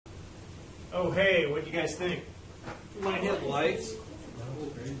Oh, hey, what do you guys think? Might hit lights.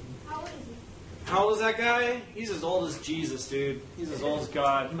 How old is that guy? He's as old as Jesus, dude. He's as old as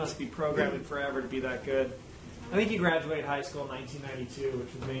God. He must be programming forever to be that good. I think he graduated high school in 1992,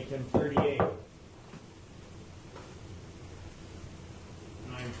 which would make him 38.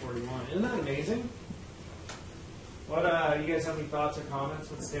 941. Isn't that amazing? What, you guys have any thoughts or comments?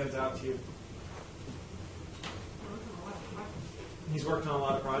 What stands out to you? He's worked on a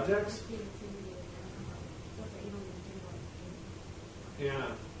lot of projects?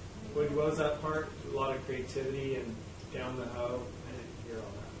 Yeah. What was that part? A lot of creativity and down the hoe. I didn't hear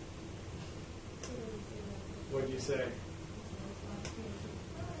all that. What did you say?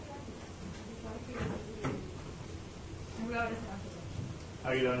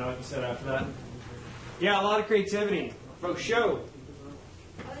 Oh, you don't know what you said after that? Yeah, a lot of creativity. Bro, show.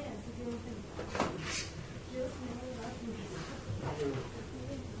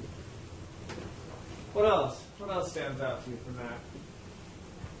 What else? What else stands out to you from that?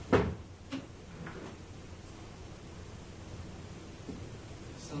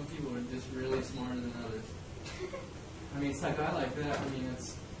 Some people are just really smarter than others. I mean, it's like I like that. I mean,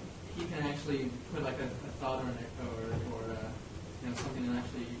 it's he can actually put like a thought on it or something and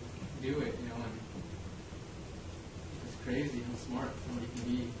actually do it. And it's crazy how smart somebody can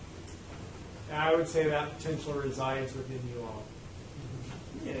be. I would say that potential resides within you all.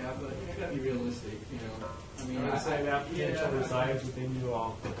 Yeah, but you gotta be realistic. I mean, I would say that potential resides within you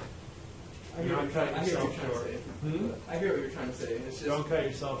all. I hear what you're trying to say. I hear what you're trying to say. It's just, don't cut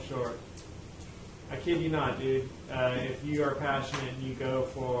yourself short. I kid you not, dude. If you are passionate and you go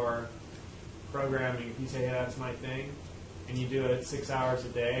for programming, if you say, hey, that's my thing, and you do it 6 hours a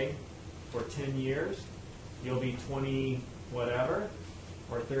day for 10 years, you'll be 20 whatever,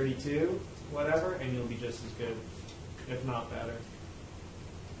 or 32 whatever, and you'll be just as good, if not better.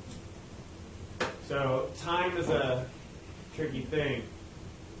 So time is a tricky thing.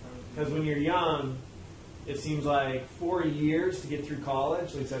 Because when you're young, it seems like 4 years to get through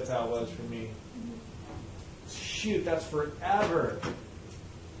college. At least that's how it was for me. Shoot, that's forever.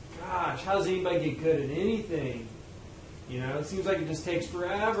 Gosh, how does anybody get good at anything? It seems like it just takes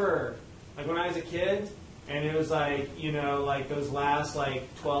forever. Like when I was a kid, and it was like, like those last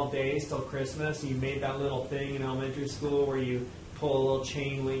 12 days till Christmas, and you made that little thing in elementary school where you pull a little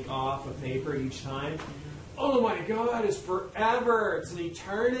chain link off of paper each time. Oh my God, it's forever. It's an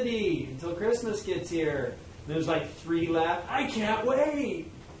eternity until Christmas gets here. And there's 3 left. I can't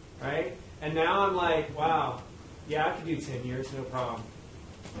wait. Right? And now I'm like, wow, yeah, I could do 10 years, no problem.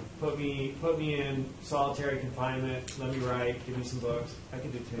 Put me in solitary confinement, let me write, give me some books. I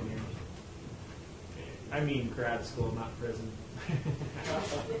could do 10 years. I mean grad school, not prison.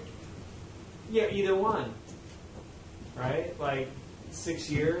 Yeah, either one. Right? 6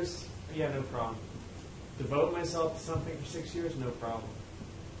 years, yeah, no problem. Devote myself to something for 6 years, no problem.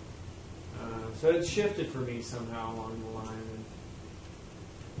 So it shifted for me somehow along the line. And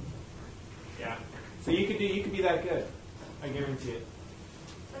yeah. So you could be that good. I guarantee it.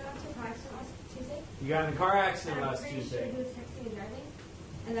 So I got into a car accident last Tuesday. You got in a car accident last I'm Tuesday. pretty sure he was texting and driving.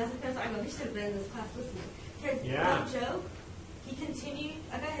 And that's because I know he should have been in this class listening. Because Yeah. no joke, he continued.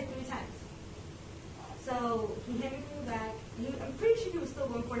 I got hit 3 times. So he hit me from the back. I'm pretty sure he was still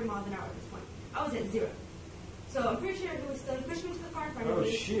going 40 miles an hour at this point. I was at 0. So I'm pretty sure he was still. He pushed me to the car in front of me.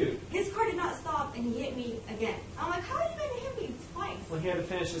 Oh, shoot. His car did not stop, and he hit me again. I'm like, how are you going to hit me twice? Well, he had to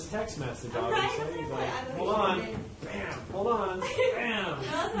finish his text message, Right, obviously. that's He's what I like, thought. hold on. Bam. Hold on. Bam.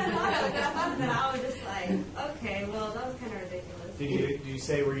 That's what I thought of. When I thought of that, I was just like, okay, well, that was kind of ridiculous. Did you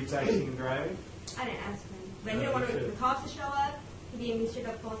say, were you texting and driving? I didn't ask him. But he didn't want to wait for the cops to show up. He gave me straight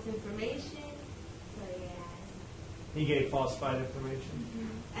up false information. So, yeah. He gave falsified information.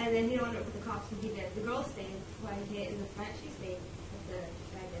 And then he didn't want to wait for the cops, and he did. The girl stayed who I hit in the front. She stayed. But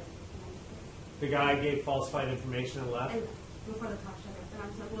the guy did. The guy gave falsified information and left? And before the cops showed up. And I'm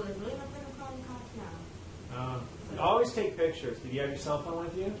just like, well, there's really no point in calling the cops now. Always take pictures. Did you have your cell phone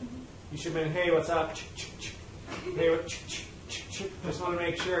with you? You should have been, hey, what's up? Hey, just want to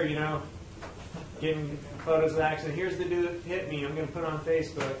make sure, getting photos of the accident. Here's the dude that hit me. I'm going to put it on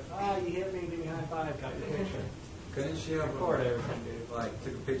Facebook. Oh, you hit me. Give me a high five. Got your picture. Couldn't she have Record everything, dude.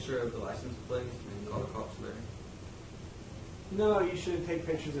 took a picture of the license plate and called the cops later? No, you shouldn't take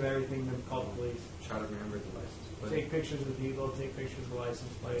pictures of everything then call the police. Try to remember the license plate. Take pictures of the people, take pictures of the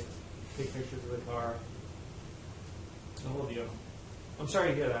license plates, take pictures of the car. The whole deal. I'm sorry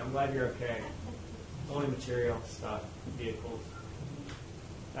to hear that. I'm glad you're okay. Only material stuff, vehicles.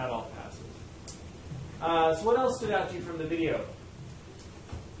 That all passes. So what else stood out to you from the video?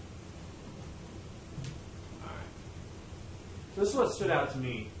 All right. This is what stood out to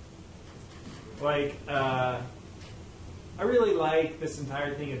me. Like, I really like this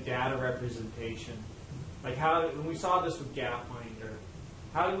entire thing of data representation. Like how, when we saw this with Gapminder,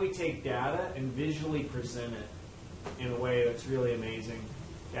 how do we take data and visually present it in a way that's really amazing?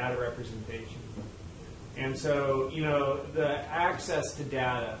 Data representation. And so, you know, the access to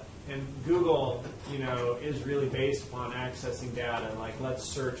data, and Google, you know, is really based upon accessing data. Like, let's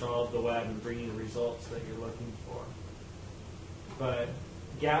search all of the web and bring you the results that you're looking for. But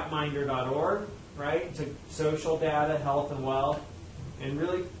Gapminder.org, right, took social data, health and wealth, and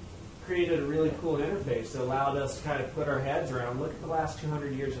really created a really cool interface that allowed us to kind of put our heads around, look at the last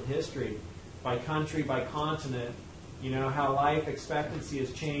 200 years of history, by country, by continent, you know, how life expectancy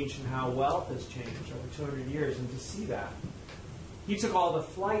has changed and how wealth has changed over 200 years, and to see that. He took all the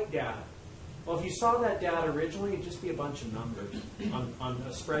flight data. Well, if you saw that data originally, it'd just be a bunch of numbers on a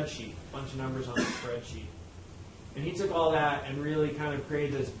spreadsheet, a bunch of numbers on a spreadsheet. And he took all that and really kind of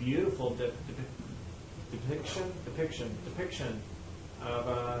created this beautiful depiction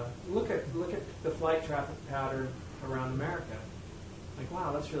of look at the flight traffic pattern around America. Like,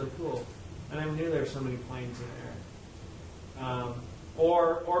 wow, that's really cool. I never knew there were so many planes in the air.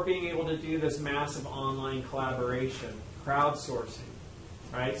 Or being able to do this massive online collaboration, crowdsourcing,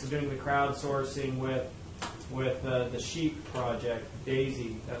 right? So doing the crowdsourcing with the Sheep Project,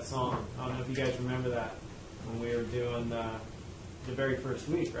 Daisy, that song. I don't know if you guys remember that when we were doing the very first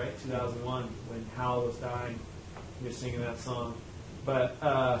week, right? 2001, when Hal was dying, we were singing that song. But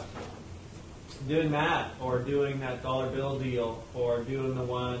doing that, or doing that dollar bill deal, or doing the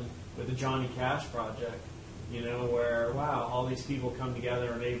one with the Johnny Cash Project, you know, where, wow, all these people come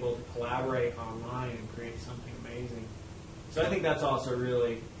together and able to collaborate online and create something amazing. So I think that's also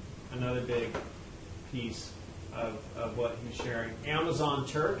really another big piece of what he's sharing. Amazon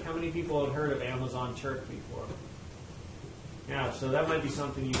Turk, how many people have heard of Amazon Turk before? Yeah, so that might be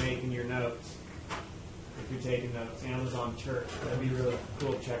something you make in your notes. If you're taking notes, Amazon Turk, that'd be really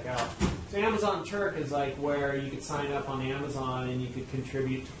cool to check out. So Amazon Turk is like where you could sign up on Amazon and you could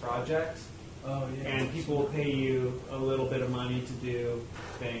contribute to projects. Oh, yeah. And people will pay you a little bit of money to do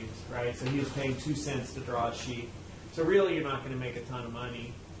things, right? So he was paying 2 cents to draw a sheet. So really you're not going to make a ton of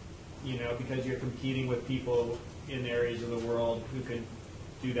money, you know, because you're competing with people in areas of the world who can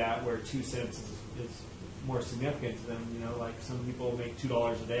do that, where 2 cents is more significant to them. You know, like some people make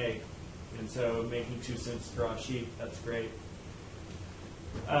 $2 a day. And so making 2 cents to draw a sheet, that's great.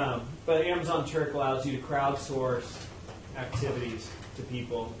 But Amazon Turk allows you to crowdsource activities to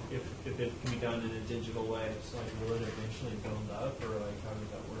people if it can be done in a digital way. So like, will it eventually build up, or like how does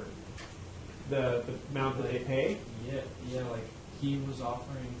that work? The amount that they pay? Yeah, like he was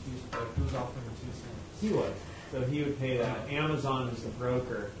offering 2 cents. He was. So he would pay that. Amazon is the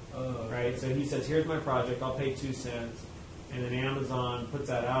broker, right? So he says, here's my project, I'll pay 2 cents. And then Amazon puts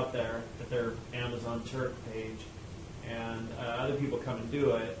that out there at their Amazon Turk page. And other people come and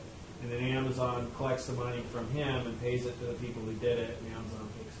do it. And then Amazon collects the money from him and pays it to the people who did it. And Amazon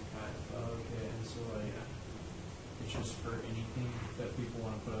takes the cut. Okay, and so like, it's just for anything that people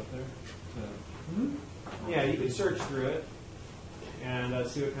want to put up there? Yeah, you can search through it and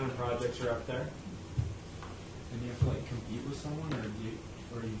see what kind of projects are up there. And you have to like compete with someone,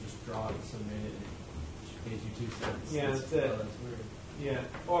 or you just draw it and submit it, and she pays you 2 cents. Yeah, that's it. Oh, that's weird. Yeah,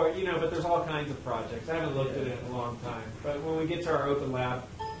 or, you know, but there's all kinds of projects. I haven't looked at it in a long time. But when we get to our open lab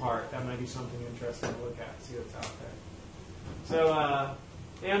part, that might be something interesting to look at, see what's out there. So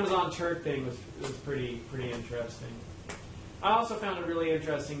the Amazon Turk thing was pretty interesting. I also found it really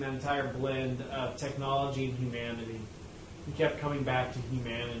interesting, that entire blend of technology and humanity. He kept coming back to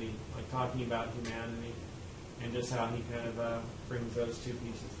humanity, like talking about humanity, and just how he kind of brings those two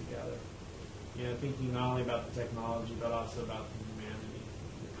pieces together. You know, thinking not only about the technology, but also about the humanity,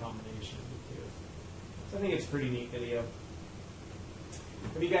 the combination of the two. So I think it's a pretty neat video.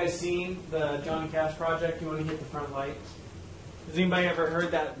 Have you guys seen the Johnny Cash Project? You want to hit the front lights? Has anybody ever heard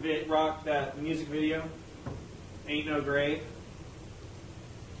that that music video? Ain't No Grave?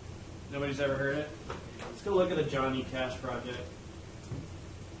 Nobody's ever heard it? Let's go look at the Johnny Cash Project.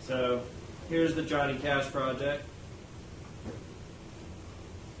 So, here's the Johnny Cash Project.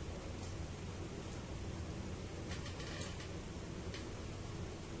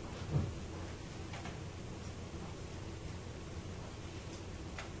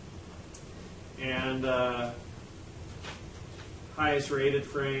 And highest rated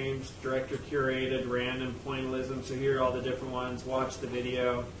frames, director curated, random, pointillism. So here are all the different ones. Watch the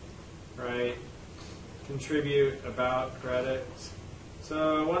video, right? Contribute, about, credits.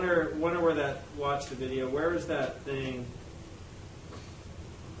 So I wonder where that, watch the video, where is that thing?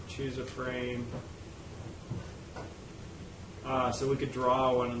 Choose a frame. So we could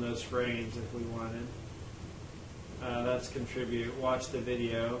draw one of those frames if we wanted. That's contribute. Watch the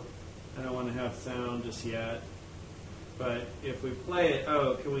video. I don't want to have sound just yet. But if we play it,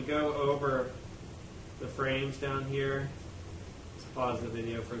 can we go over the frames down here? Let's pause the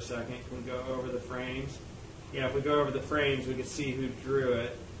video for a second. Can we go over the frames? Yeah, if we go over the frames, we could see who drew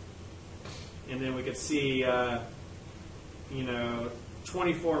it. And then we could see,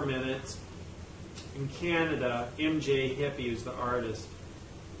 24 minutes. In Canada, MJ Hippie is the artist.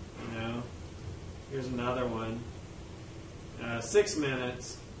 Here's another one. 6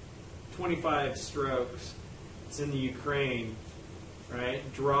 minutes, 25 strokes. It's in the Ukraine, right?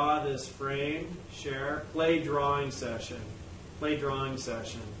 Draw this frame, share, play drawing session. Play drawing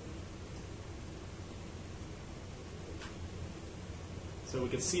session. So we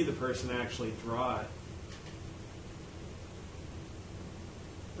could see the person actually draw it.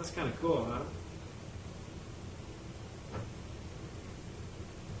 That's kind of cool, huh?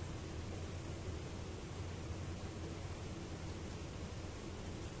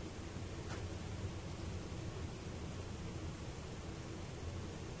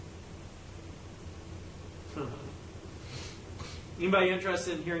 Anybody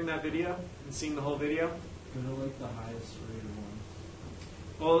interested in hearing that video and seeing the whole video? Go to like the highest rated one.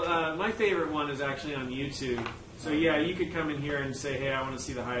 Well, my favorite one is actually on YouTube. So yeah, you could come in here and say, hey, I want to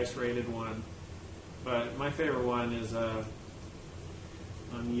see the highest rated one. But my favorite one is on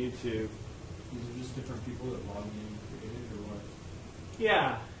YouTube. These are just different people that logged in and created, or what?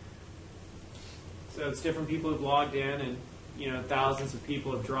 Yeah. So it's different people who've logged in, and thousands of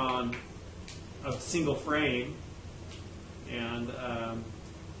people have drawn a single frame. And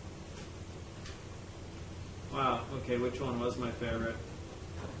wow, okay, which one was my favorite?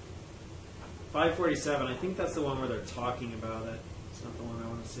 547. I think that's the one where they're talking about it. It's not the one I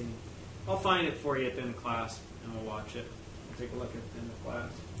want to see. I'll find it for you at the end of class, and we'll watch it. We'll take a look at the end of class.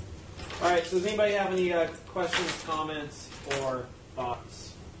 All right. So does anybody have any questions, comments, or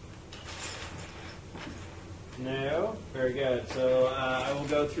thoughts? No? Very good. So I will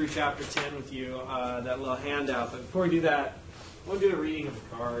go through chapter 10 with you, that little handout. But before we do that, we'll do a reading of the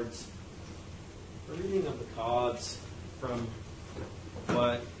cards. A reading of the cards from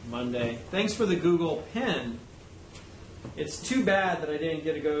Monday. Thanks for the Google Pen. It's too bad that I didn't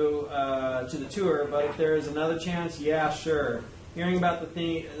get to go to the tour, but if there is another chance, yeah, sure. Hearing about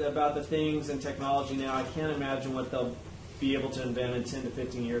the things and technology now, I can't imagine what they'll be able to invent in 10 to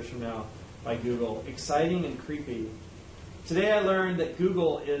 15 years from now by Google. Exciting and creepy. Today I learned that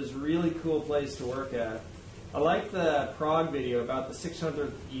Google is a really cool place to work at. I like the Prague video about the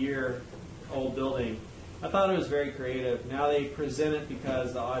 600-year-old building. I thought it was very creative. Now they present it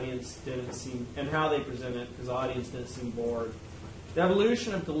because the audience didn't seem, and how they present it because the audience didn't seem bored. The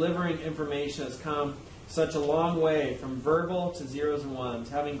evolution of delivering information has come such a long way from verbal to zeros and ones.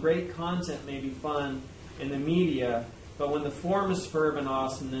 Having great content may be fun in the media, but when the form is superb and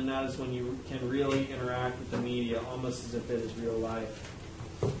awesome, then that is when you can really interact with the media almost as if it is real life.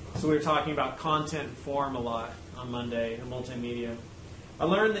 So we were talking about content and form a lot on Monday in multimedia. I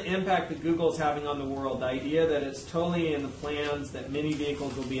learned the impact that Google is having on the world. The idea that it's totally in the plans that many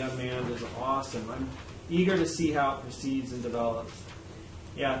vehicles will be unmanned is awesome. I'm eager to see how it proceeds and develops.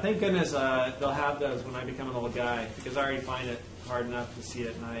 Yeah, thank goodness they'll have those when I become an old guy, because I already find it hard enough to see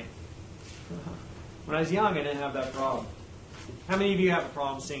at night. When I was young, I didn't have that problem. How many of you have a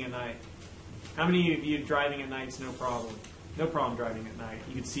problem seeing at night? How many of you driving at night is no problem? No problem driving at night.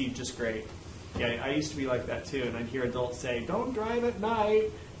 You can see just great. Yeah, I used to be like that too, and I'd hear adults say, "Don't drive at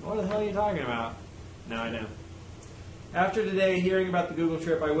night." What the hell are you talking about? Now I know. After today, hearing about the Google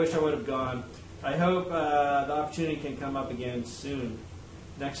trip, I wish I would have gone. I hope the opportunity can come up again soon.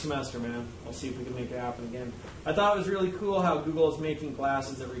 Next semester, man. We'll see if we can make it happen again. I thought it was really cool how Google is making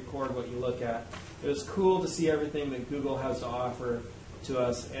glasses that record what you look at. It was cool to see everything that Google has to offer to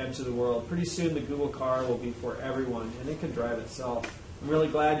us and to the world. Pretty soon the Google car will be for everyone, and it can drive itself. I'm really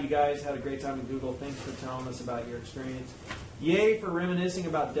glad you guys had a great time at Google. Thanks for telling us about your experience. Yay for reminiscing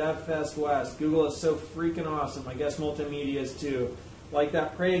about DevFest West. Google is so freaking awesome. I guess multimedia is too. Like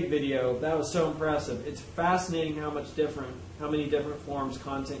that Prague video, that was so impressive. It's fascinating how many different forms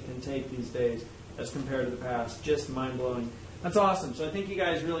content can take these days as compared to the past. Just mind-blowing. That's awesome. So I think you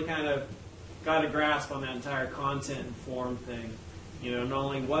guys really kind of got a grasp on that entire content and form thing. You know, not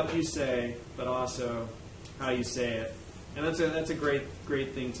only what you say, but also how you say it. And that's a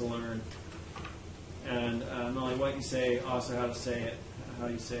great thing to learn. And not only what you say, also how to say it, how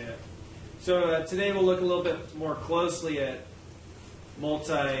you say it. So today we'll look a little bit more closely at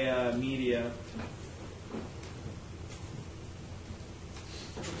multimedia.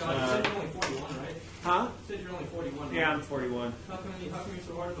 God, you said you're only 41, right? Huh? You said you're only 41. Right? Yeah, I'm 41. How come you're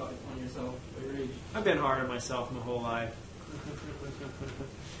so hard on yourself at your age? I've been hard on myself my whole life.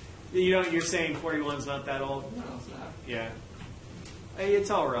 You're saying 41's not that old? No, it's not. Yeah. Hey, it's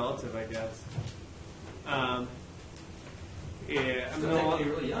all relative, I guess. Yeah, Still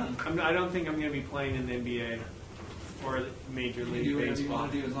technically really young. I don't think I'm going to be playing in the NBA or the Major You can League do whatever you Baseball.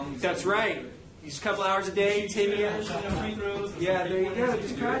 want to do as long as That's you right. Just a couple hours a day, 10 years. Free throws. Yeah, there you go.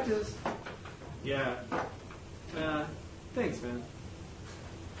 Just practice. Yeah. Thanks, man.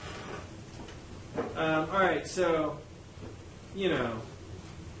 All right, so,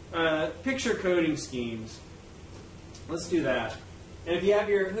 picture coding schemes. Let's do that. And if you have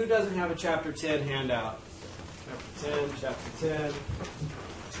who doesn't have a Chapter 10 handout? Chapter 10.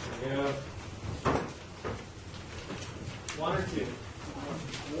 There we go. One or two?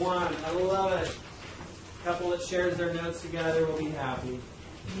 One. I love it. Couple that shares their notes together will be happy.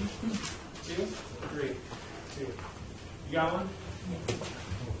 2, 3, 2. You got one? There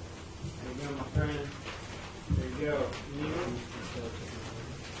you go, my friend. There you go. You need one?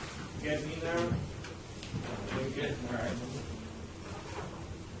 You guys need that one? Very good. All right.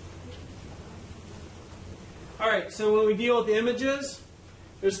 All right. So when we deal with images,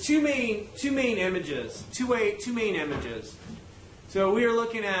 there's two main images. Two main images. So we are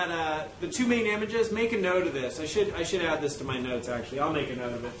looking at the two main images. Make a note of this. I should add this to my notes, actually. I'll make a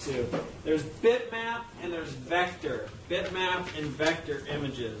note of it, too. There's bitmap and there's vector. Bitmap and vector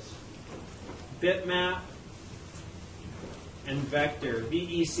images. Bitmap and vector.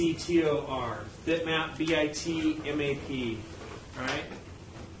 V-E-C-T-O-R. Bitmap, B-I-T-M-A-P. All right?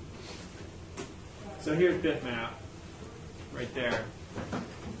 So here's bitmap. Right there.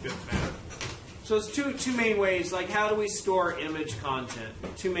 Bitmap. So there's two main ways, like how do we store image content?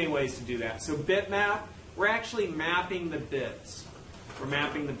 Two main ways to do that. So bitmap, we're actually mapping the bits. We're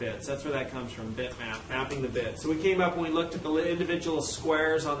mapping the bits. That's where that comes from, bitmap, mapping the bits. So we came up when we looked at the individual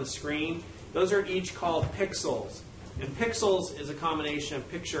squares on the screen. Those are each called pixels. And pixels is a combination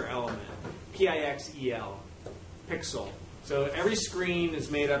of picture element, P-I-X-E-L, pixel. So every screen is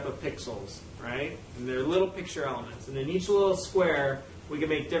made up of pixels, right? And they're little picture elements. And in each little square, we can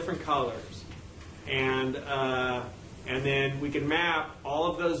make different colors. And then we can map all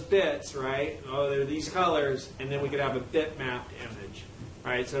of those bits, right? Oh, they're these colors, and then we could have a bit-mapped image,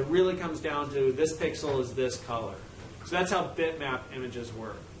 right? So it really comes down to this pixel is this color. So that's how bitmap images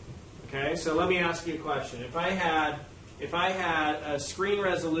work. Okay, so let me ask you a question. If I had a screen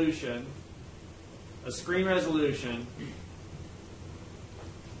resolution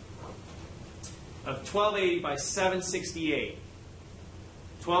of 1280 by 768.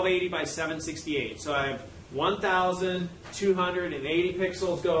 1280 by 768. So I have 1,280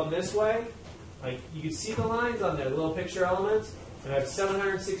 pixels going this way. Like you can see the lines on there, the little picture elements. And I have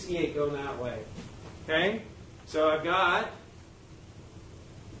 768 going that way. Okay? So I've got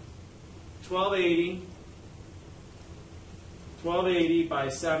 1280 by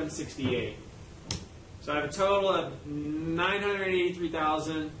 768. So I have a total of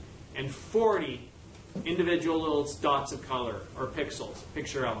 983,040 individual little dots of color, or pixels,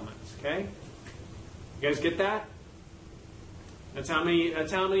 picture elements. Okay? You guys get that? That's how many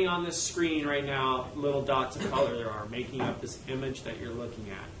on this screen right now, little dots of color there are, making up this image that you're looking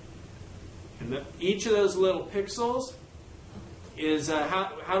at. And each of those little pixels is,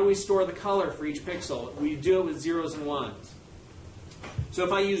 how do we store the color for each pixel? We do it with zeros and ones. So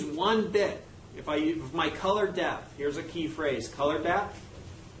if I use one bit, if my color depth, here's a key phrase, color depth.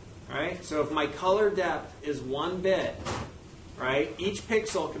 Right? So if my color depth is 1 bit, right, each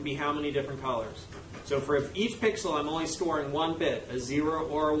pixel can be how many different colors? So for if each pixel I'm only storing 1 bit, a 0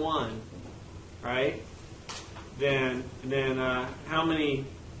 or a 1, right, then how many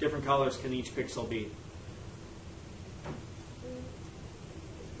different colors can each pixel be?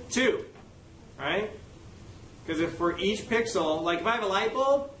 2, right? Because if for each pixel, like if I have a light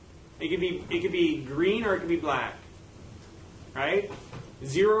bulb, it could be green or it could be black, right?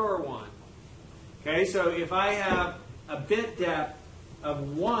 0 or 1. Okay, so if I have a bit depth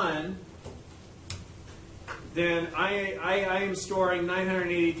of 1, then I am storing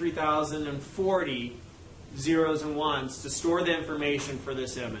 983,040 zeros and ones to store the information for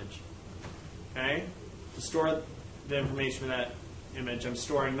this image. Okay? To store the information for that image, I'm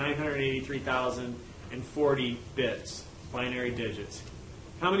storing 983,040 bits, binary digits.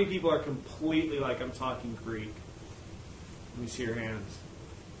 How many people are completely like I'm talking Greek? Let me see your hands.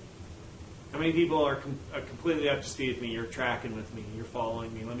 How many people are completely up to speed with me? You're tracking with me. You're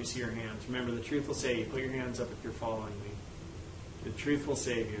following me. Let me see your hands. Remember, the truth will save you. Put your hands up if you're following me. The truth will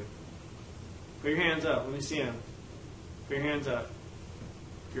save you. Put your hands up. Let me see them. Put your hands up.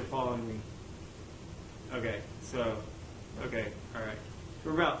 You're following me. Okay, so, okay, all right.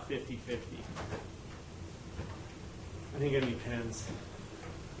 We're about 50-50. I think it depends.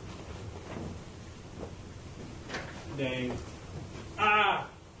 Dang. Ah!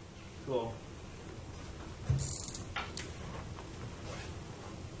 Cool.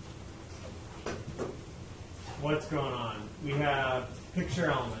 What's going on? We have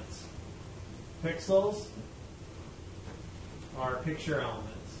picture elements. Pixels are picture elements.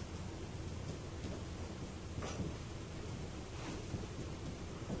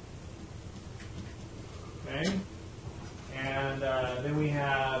 Okay? And then we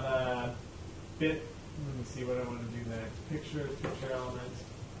have bit. Let me see what I want to do next. Picture elements.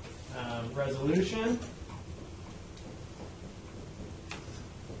 Resolution.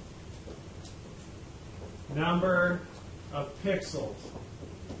 Number of pixels.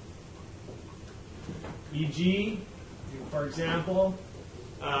 E.g., for example,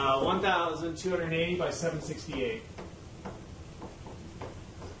 1,280 by 768.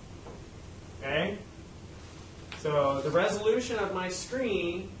 Okay? So the resolution of my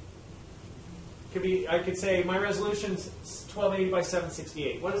screen could be, I could say my resolution is 1280 by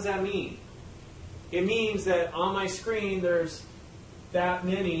 768. What does that mean? It means that on my screen there's that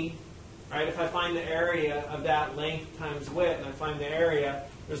many, right? If I find the area of that length times width, and I find the area,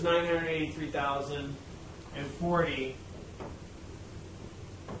 there's 983,040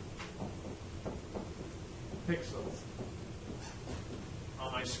 pixels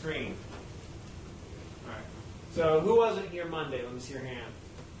on my screen. All right. So who wasn't here Monday? Let me see your hand.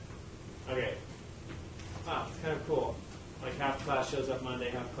 Okay. Wow, it's kind of cool. Like half the class shows up Monday,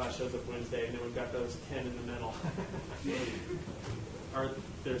 half the class shows up Wednesday, and then we've got those 10 in the middle. Or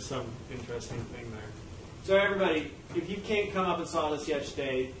there's some interesting thing there. So everybody, if you can't come up and saw this yet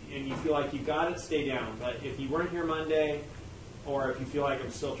today, and you feel like you got it, stay down. But if you weren't here Monday, or if you feel like I'm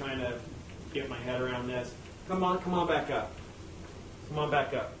still trying to get my head around this, come on back up. Come on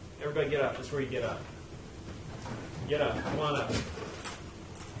back up. Everybody get up. That's where you get up. Get up. Come on up.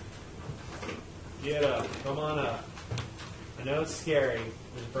 Get up. Come on up. I know it's scary.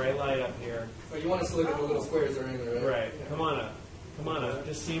 There's bright light up here. Well, you want us to look at the little squares that are in there, right? Right. Come on up. Come on up.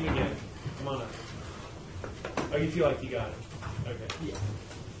 Just see him again. Come on up. Oh, you feel like you got it. Okay. Yeah.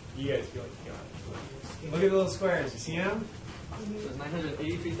 You guys feel like you got it. Look at the little squares. You see them? So there's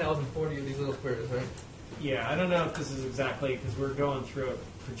 983,040 of these little squares, right? Yeah. I don't know if this is exactly, because we're going through a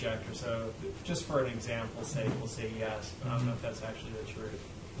projector, so just for an example's sake, we'll say yes. But I don't know if that's actually the truth.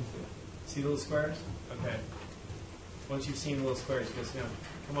 See the little squares? Okay. Once you've seen the little squares, you guys know.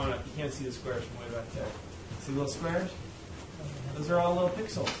 Come on up. You can't see the squares from way back there. See the little squares? Those are all little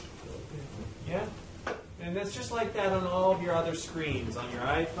pixels. Yeah? And that's just like that on all of your other screens. On your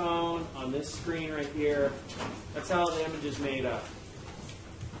iPhone, on this screen right here. That's how the image is made up.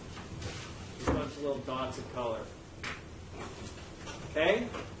 Just a bunch of little dots of color. Okay?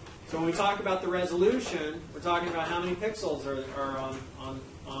 So when we talk about the resolution, we're talking about how many pixels are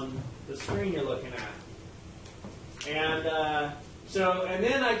on the screen you're looking at. And and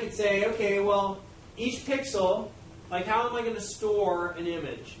then I could say, okay, well, each pixel, like how am I going to store an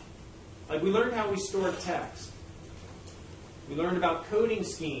image? Like we learned how we store text. We learned about coding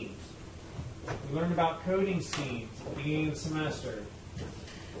schemes. We learned about coding schemes at the beginning of the semester.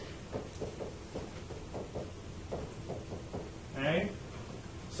 Okay?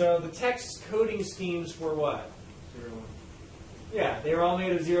 So the text coding schemes were what? 0, 1. Yeah, they were all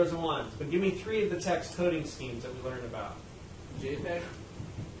made of zeros and ones. But give me 3 of the text coding schemes that we learned about. JPEG?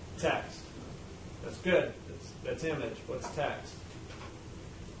 Text. That's good. That's image. What's text?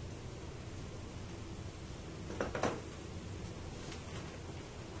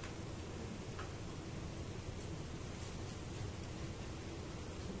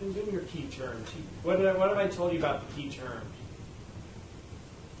 Then give me your key terms. What have I told you about the key terms?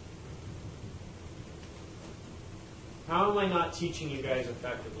 How am I not teaching you guys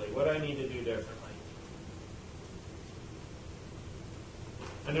effectively? What do I need to do differently?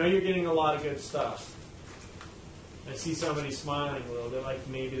 I know you're getting a lot of good stuff. I see somebody smiling a little bit like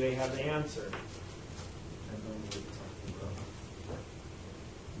maybe they have the answer. I don't know what you're talking about.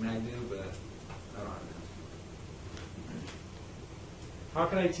 I mean, I do, but I don't have an answer. How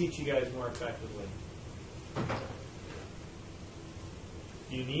can I teach you guys more effectively?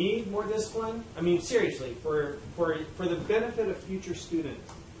 Do you need more discipline? I mean, seriously, for the benefit of future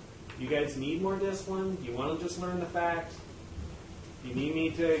students, do you guys need more discipline? Do you want to just learn the facts? Do you need me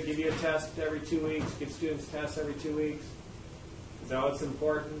to give you a test every 2 weeks, give students tests every 2 weeks? Is that what's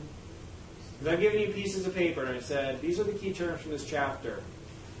important? Because I've given you pieces of paper and I said, these are the key terms from this chapter.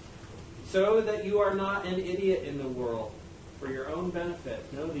 So that you are not an idiot in the world. for your own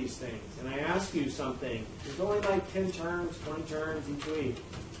benefit. Know these things. And I ask you something. There's only like 10 terms, 20 terms each week.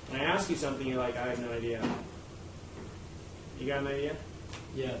 And I ask you something, you're like, I have no idea. You got an idea?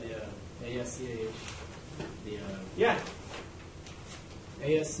 Yeah, the ASCH, the Yeah.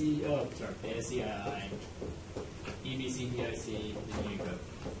 ASCII, EBCDIC, the Unicode.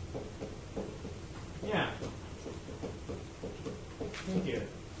 Yeah. Thank you.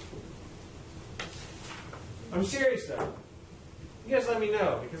 I'm serious though. You guys let me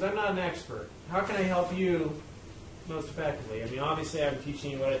know, because I'm not an expert. How can I help you most effectively? I mean, obviously I'm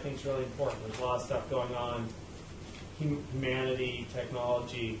teaching you what I think is really important. There's a lot of stuff going on. Humanity,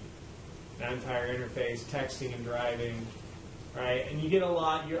 technology, that entire interface, texting and driving, right? And you get a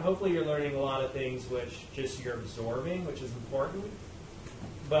lot, hopefully you're learning a lot of things which just you're absorbing, which is important.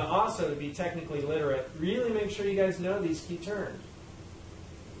 But also, to be technically literate, really make sure you guys know these key terms.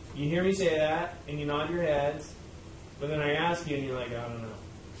 You hear me say that, and you nod your heads, but then I ask you, and you're like, I don't know.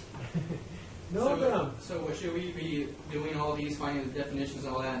 Know them. So should we be doing all these, finding the definitions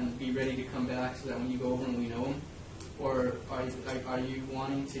and all that, and be ready to come back so that when you go over them, we know them? Or are you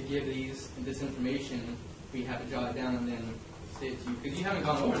wanting to give this information, we have to jot it down and then say it to you? Because you haven't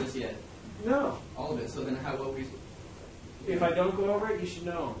gone over this yet. No. All of it. So then what we... If I don't go over it, you should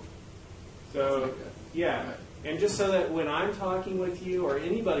know them. So, yeah. Right. And just so that when I'm talking with you or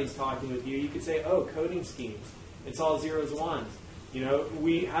anybody's talking with you, you could say, oh, coding schemes. It's all zeros and ones. You know,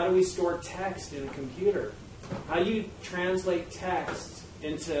 how do we store text in a computer? How do you translate text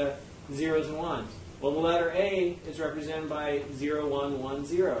into zeros and ones? Well, the letter A is represented by 0, 1, 1,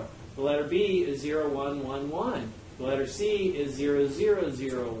 0. The letter B is 0, 1, 1, 1. The letter C is 0, 0,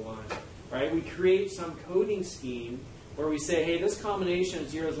 0, 1. Right? We create some coding scheme where we say, hey, this combination of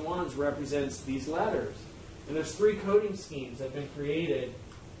zeros and ones represents these letters. And there's 3 coding schemes that have been created.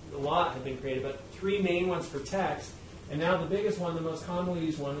 A lot have been created, but 3 main ones for text. And now the biggest one, the most commonly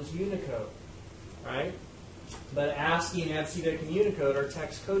used one, is Unicode. Right? But ASCII and EBCDIC and Unicode are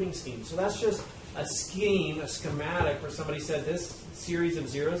text coding schemes. So that's just a scheme, a schematic, where somebody said this series of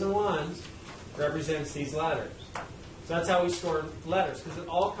zeros and ones represents these letters. So that's how we store letters, because it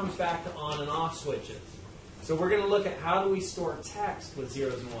all comes back to on and off switches. So we're going to look at how do we store text with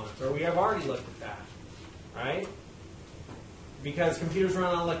zeros and ones, or we have already looked at that, right? Because computers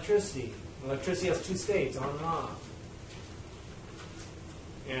run on electricity. Electricity has 2 states, on and off.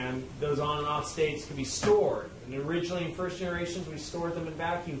 And those on and off states can be stored. And originally in first generations, we stored them in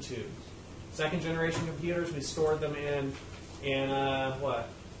vacuum tubes. Second generation computers, we stored them in what?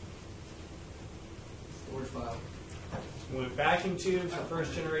 Storage file. We went vacuum tubes for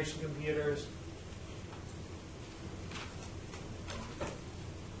first generation computers.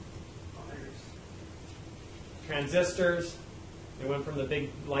 Transistors. They went from the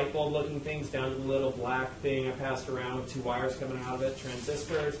big light bulb looking things down to the little black thing I passed around with 2 wires coming out of it.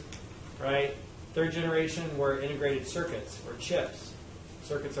 Transistors, right? Third generation were integrated circuits, or chips.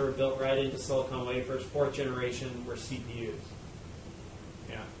 Circuits that were built right into silicon wafers. Fourth generation were CPUs.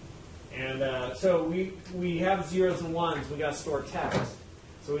 Yeah. And so we have zeros and ones. We got to store text.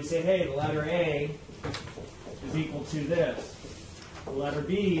 So we say, hey, the letter A is equal to this. The letter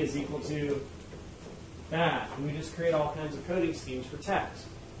B is equal to that. And we just create all kinds of coding schemes for text.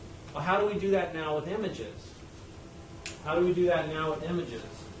 Well, how do we do that now with images? How do we do that now with images?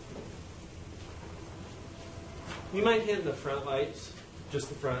 You might hit the front lights, just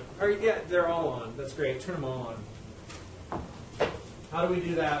the front. Or, yeah, they're all on. That's great. Turn them all on. How do we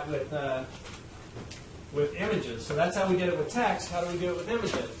do that with images? So that's how we did it with text. How do we do it with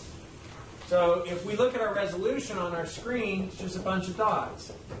images? So if we look at our resolution on our screen, it's just a bunch of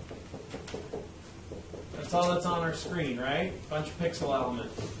dots. That's all that's on our screen, right? A bunch of pixel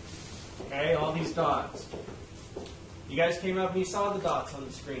elements. Okay, all these dots. You guys came up and you saw the dots on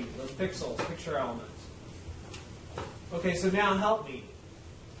the screen, those pixels, picture elements. Okay, so now help me.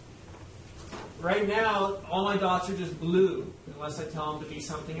 Right now, all my dots are just blue, unless I tell them to be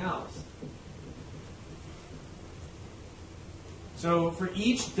something else. So for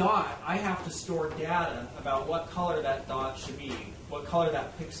each dot, I have to store data about what color that dot should be, what color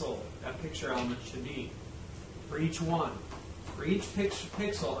that pixel, that picture element should be. For each one. For each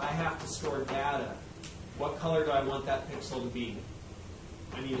pixel, I have to store data. What color do I want that pixel to be?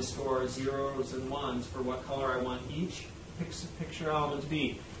 I need to store zeros and ones for what color I want each picture element to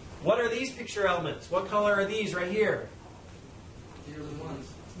be. What are these picture elements? What color are these right here? Zeros and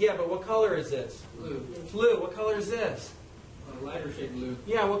ones. Yeah, but what color is this? Blue. Blue. What color is this? A lighter shade blue.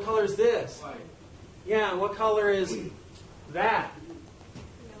 Yeah, what color is this? White. Yeah, and what color is that?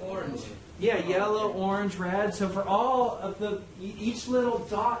 Orange. Yeah, yellow, orange, red. So for all of each little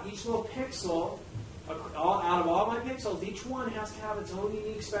dot, each little pixel out of all my pixels, each one has to have its own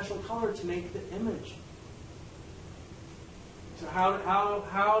unique special color to make the image. So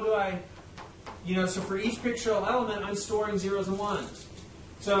how do I, so for each pixel element, I'm storing zeros and ones.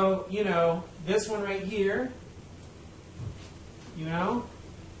 So, this one right here,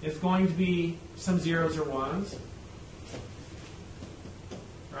 is going to be some zeros or ones.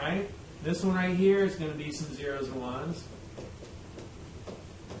 Right? This one right here is going to be some zeros and ones.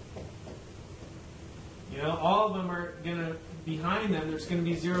 All of them are going to, behind them, there's going to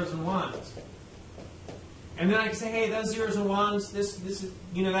be zeros and ones. And then I can say, hey, those zeros and ones, this is,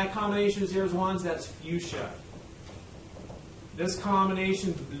 that combination of zeros and ones, that's fuchsia. This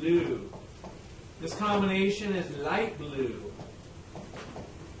combination is blue. This combination is light blue.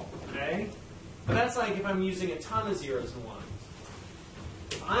 Okay? But that's like if I'm using a ton of zeros and ones.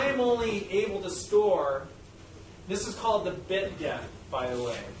 If I am only able to store, this is called the bit depth, by the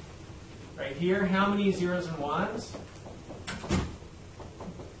way. Right here, how many zeros and ones?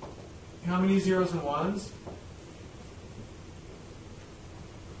 How many zeros and ones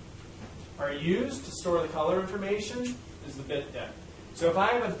are used to store the color information is the bit depth. So if I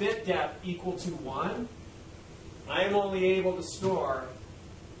have a bit depth equal to 1, I am only able to store,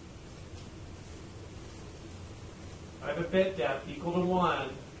 I have a bit depth equal to 1,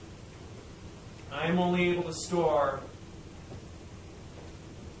 I am only able to store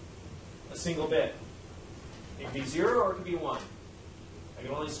a single bit. It could be 0 or it could be 1. I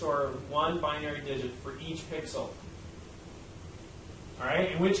can only store one binary digit for each pixel. All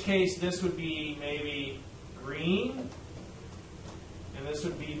right, in which case this would be maybe green, and this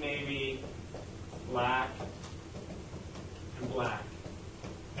would be maybe black and black.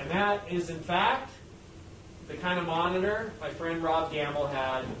 And that is, in fact, the kind of monitor my friend Rob Gamble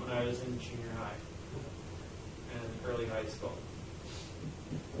had when I was in junior high and early high school.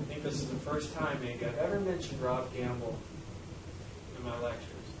 I think this is the first time maybe I've ever mentioned Rob Gamble in my lectures.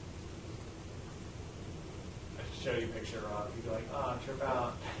 I should show you a picture of Rob. You'd be like, oh, trip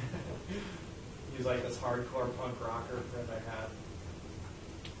out. He's like this hardcore punk rocker friend I had.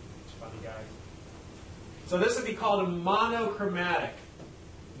 He's a funny guy. So this would be called a monochromatic.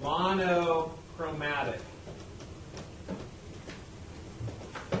 Monochromatic.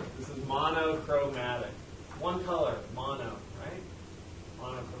 This is monochromatic. One color, mono, right?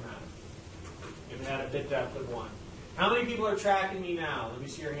 Monochromatic. If it had a bit depth of 1. How many people are tracking me now? Let me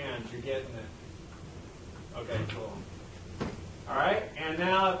see your hands. You're getting it. Okay, cool. All right, and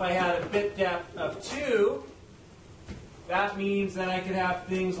now if I had a bit depth of 2, that means that I could have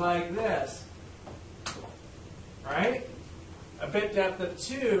things like this. All right? A bit depth of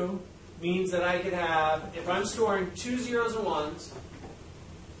 2 means that I could have, if I'm storing 2 zeros and ones,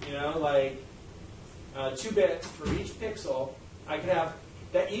 like 2 bits for each pixel, I could have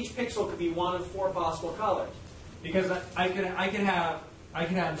that each pixel could be one of 4 possible colors. Because I could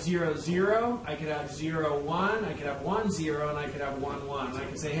have 0, 0, I could have 0, 1, I could have 1, 0, and I could have 1, 1. And I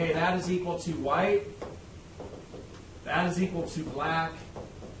could say, hey, that is equal to white, that is equal to black,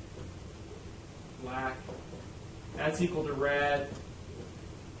 black, that's equal to red,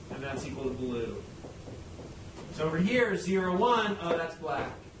 and that's equal to blue. So over here, 0, 1, oh, that's black.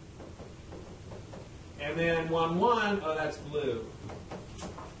 And then 1, 1, oh, that's blue.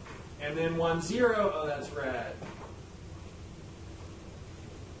 And then 1, 0, oh, that's red.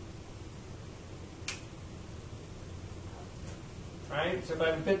 Right? So if I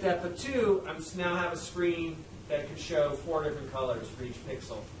have a bit depth of 2, I now have a screen that could show 4 different colors for each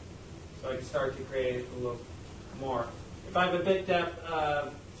pixel. So I can start to create a little more. If I have a bit depth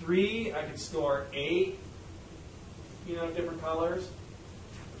of 3, I can store 8, different colors.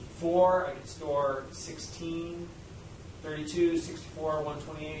 4, I can store 16, 32, 64,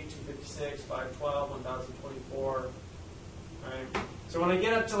 128, 256, 512, 1024. Right? So when I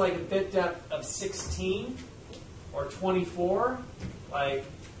get up to like a bit depth of 16 or 24, like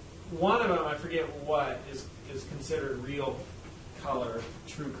one of them, I forget what, is considered real color,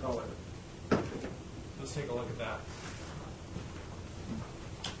 true color. Let's take a look at that.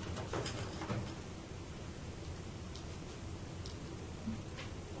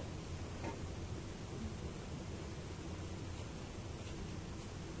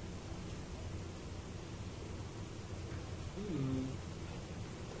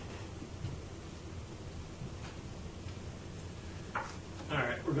 All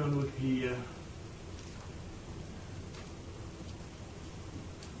right, we're going to Wikipedia.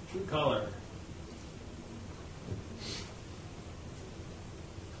 True color.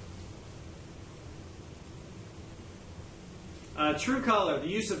 True color, the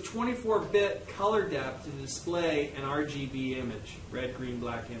use of 24-bit color depth to display an RGB image, red, green,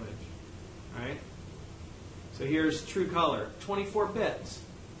 black image. All right? So here's true color, 24 bits.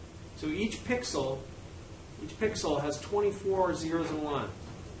 So each pixel has 24 zeros and ones.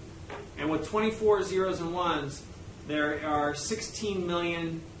 And with 24 zeros and ones, there are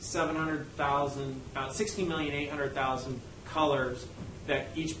 16,800,000 colors that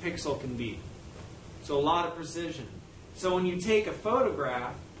each pixel can be. So a lot of precision. So when you take a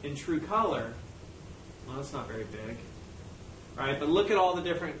photograph in true color, well, that's not very big, right? But look at all the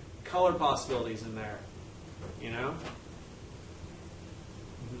different color possibilities in there, you know?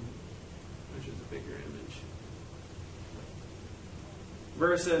 Which is a bigger image.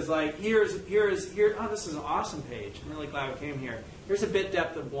 Versus like here. Oh, this is an awesome page. I'm really glad we came here. Here's a bit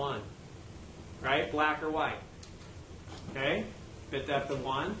depth of 1, right? Black or white. Okay, bit depth of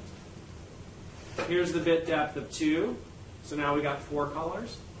 1. Here's the bit depth of 2. So now we got 4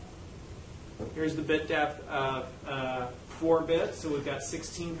 colors. Here's the bit depth of 4 bits. So we've got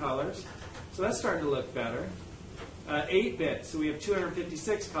 16 colors. So that's starting to look better. 8 bits. So we have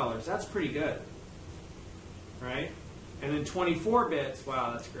 256 colors. That's pretty good, right? And then 24 bits.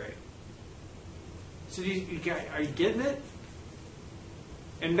 Wow, that's great. So are you getting it?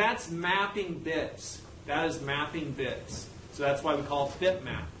 And that's mapping bits. That is mapping bits. So that's why we call it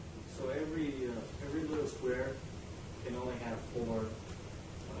bitmap. So every little square can only have 4.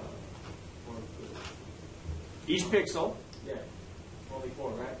 Each pixel. Yeah, only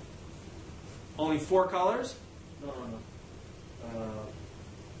 4, right? Only 4 colors. No.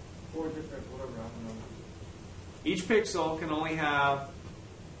 4 different whatever. I don't know. Each pixel can only have.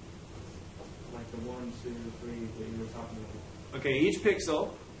 Like the 1, 2, 3 that you were talking about. Okay, each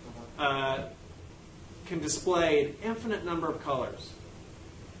pixel can display an infinite number of colors.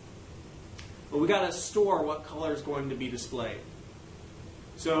 But we got to store what color is going to be displayed.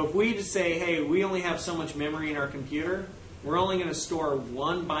 So if we just say, hey, we only have so much memory in our computer, we're only going to store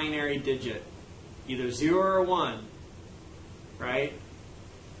 1 binary digit, either 0 or 1, right,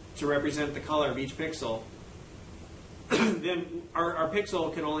 to represent the color of each pixel. Then our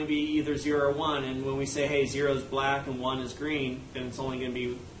pixel can only be either 0 or 1, and when we say, hey, 0 is black and 1 is green, then it's only going to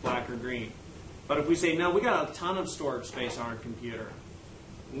be black or green. But if we say, no, we got a ton of storage space on our computer,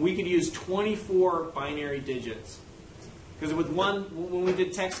 we could use 24 binary digits. Because when we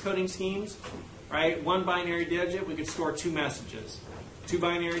did text coding schemes, right, 1 binary digit, we could store 2 messages. 2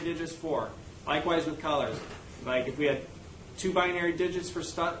 binary digits, 4. Likewise with colors. Like if we had 2 binary digits for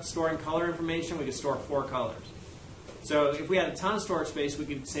storing color information, we could store 4 colors. So if we had a ton of storage space, we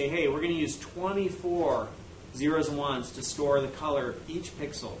could say, hey, we're going to use 24 zeros and ones to store the color of each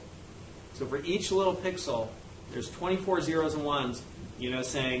pixel. So for each little pixel, there's 24 zeros and ones,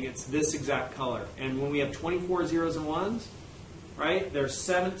 saying it's this exact color. And when we have 24 zeros and ones, right, there's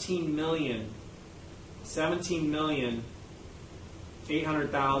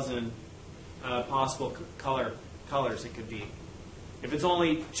 17,800,000 possible colors it could be. If it's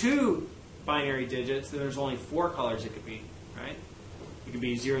only 2 binary digits, then there's only 4 colors it could be, right? It could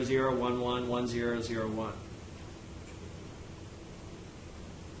be 00, 11, 10, 01.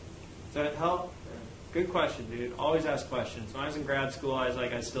 Does that help? Good question, dude. Always ask questions. When I was in grad school, I was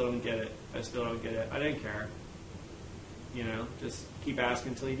like, I still don't get it. I didn't care. Just keep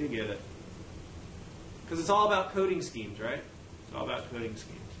asking until you do get it. Because it's all about coding schemes, right? It's all about coding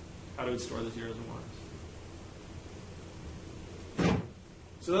schemes. How do we store the zeros and ones?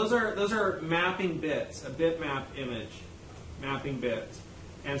 So those are mapping bits, a bitmap image, mapping bits.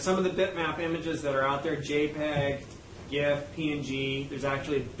 And some of the bitmap images that are out there, JPEG, GIF, PNG, there's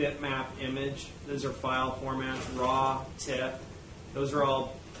actually a bitmap image. Those are file formats, RAW, TIFF. Those are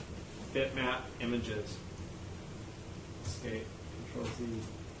all bitmap images. Escape, Control Z,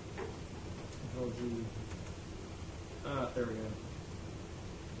 Control Z. There we go.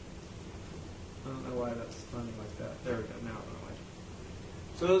 I don't know why that's running like that. There we go, now I don't know why.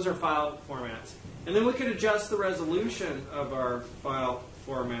 So those are file formats. And then we could adjust the resolution of our file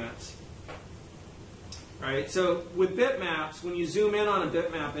formats. Right? So with bitmaps, when you zoom in on a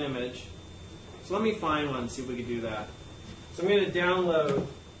bitmap image, so let me find one and see if we can do that. So I'm going to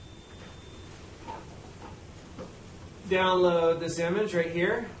download this image right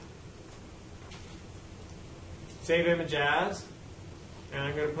here. Save image as. And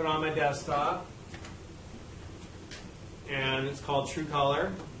I'm going to put it on my desktop. And it's called True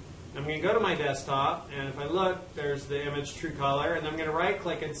Color. I'm going to go to my desktop, and if I look, there's the image True Color, and I'm going to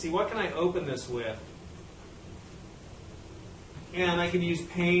right-click and see what can I open this with. And I can use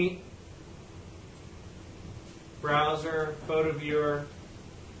Paint, Browser, Photo Viewer.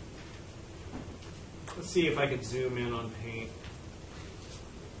 Let's see if I can zoom in on Paint.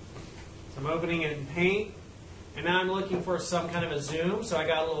 So I'm opening it in Paint, and now I'm looking for some kind of a zoom. So I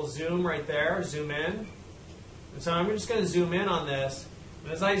got a little zoom right there, zoom in. And so I'm just going to zoom in on this.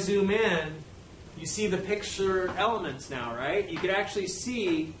 And as I zoom in, you see the picture elements now, right? You could actually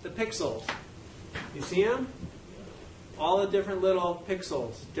see the pixels. You see them? All the different little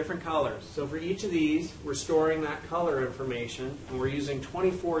pixels, different colors. So for each of these, we're storing that color information, and we're using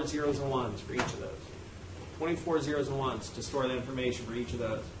 24 zeros and ones for each of those. 24 zeros and ones to store the information for each of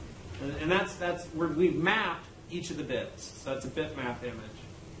those. And we've mapped each of the bits. So that's a bitmap image.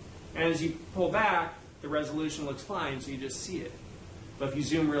 And as you pull back, the resolution looks fine, so you just see it. But if you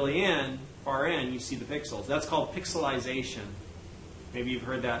zoom really in, far in, you see the pixels. That's called pixelization. Maybe you've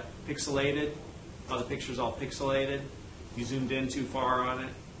heard that. Pixelated. Oh, the picture's all pixelated. You zoomed in too far on it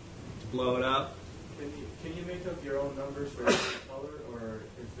to blow it up. Can you make up your own numbers for each color, or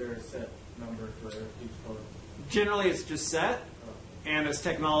is there a set number for each color? Generally, it's just set. And as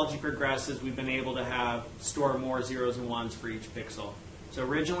technology progresses, we've been able to store more zeros and ones for each pixel. So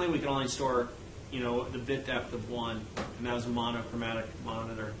originally, we could only store, the bit depth of 1, and that was a monochromatic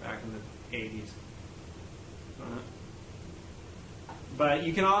monitor back in the 80s. But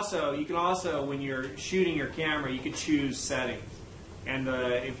you can also, when you're shooting your camera, you could choose settings. And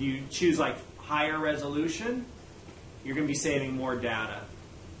if you choose like higher resolution, you're going to be saving more data,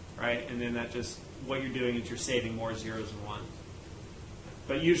 right? And then what you're doing is you're saving more zeros and ones.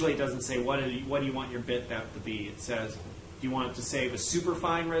 But usually it doesn't say what do you want your bit depth to be. It says, do you want it to save a super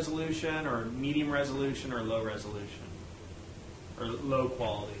fine resolution, or medium resolution, or low resolution, or low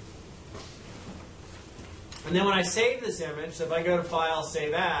quality. And then when I save this image, so if I go to File,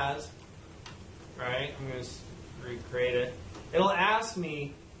 Save As, right, I'm going to recreate it. It'll ask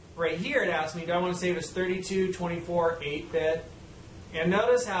me, right here it asks me, do I want to save as 32, 24, 8-bit? And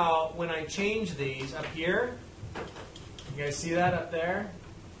notice how when I change these up here, you guys see that up there?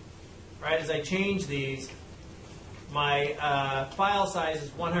 Right, as I change these, my file size is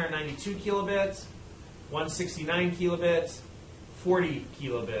 192 kilobits, 169 kilobits, 40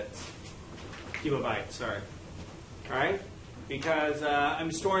 kilobytes, sorry. All right? Because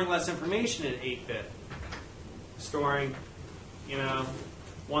I'm storing less information in 8-bit. Storing,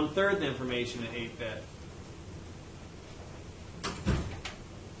 1/3 the information in 8-bit.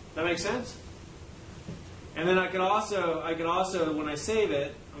 That makes sense? And then I could also, when I save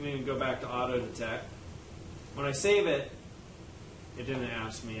it, I'm going to go back to auto detect. When I save it, it didn't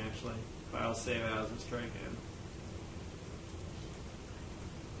ask me actually. File, save as, and strike in.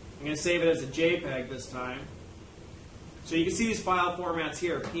 I'm going to save it as a JPEG this time. So you can see these file formats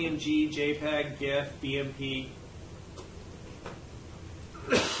here: PNG, JPEG, GIF, BMP.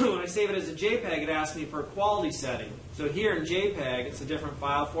 When I save it as a JPEG, it asks me for a quality setting. So here in JPEG, it's a different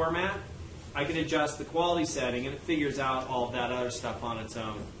file format. I can adjust the quality setting, and it figures out all of that other stuff on its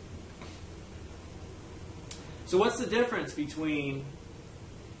own. So what's the difference between,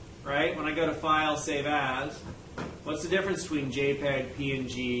 right, when I go to File, Save As, what's the difference between JPEG,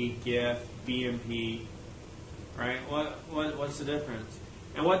 PNG, GIF, BMP, right? What's the difference?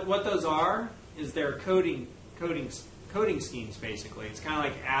 And what those are is they're coding schemes, basically. It's kind of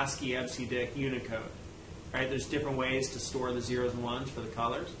like ASCII, EBCDIC, Unicode, right? There's different ways to store the zeros and ones for the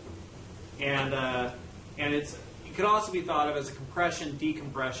colors. And it could also be thought of as a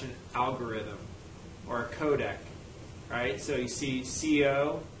compression-decompression algorithm, or a codec, right? So you see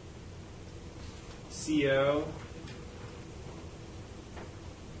CO,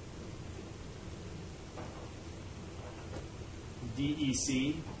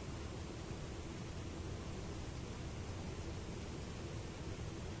 DEC,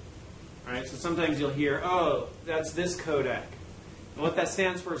 right? So sometimes you'll hear, oh, that's this codec. And what that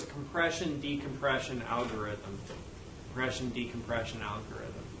stands for is a compression-decompression algorithm. Compression-decompression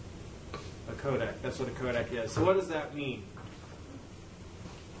algorithm. A codec. That's what a codec is. So what does that mean?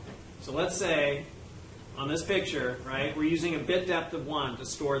 So let's say on this picture, right, we're using a bit depth of 1 to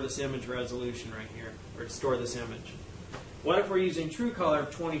store this image resolution right here, or to store this image. What if we're using true color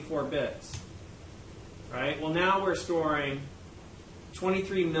of 24 bits? Right? Well, now we're storing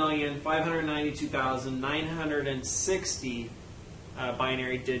 23,592,960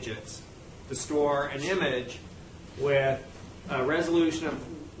 binary digits to store an image with a resolution of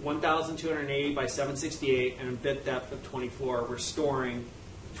 1,280 by 768 and a bit depth of 24. We're storing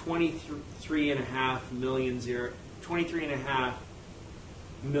 23.5 million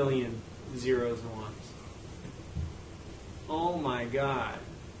zeros and ones. Oh my God!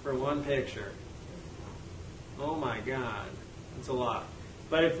 For one picture. Oh my God! That's a lot.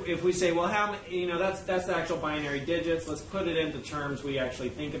 But if we say, well, how many, that's the actual binary digits. Let's put it into terms we actually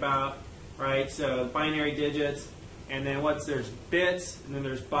think about, right? So binary digits, and then there's bits, and then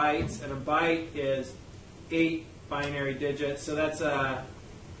there's bytes, and a byte is 8 binary digits. So that's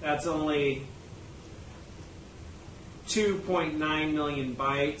only 2.9 million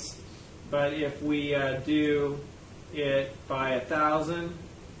bytes. But if we do it by 1,000,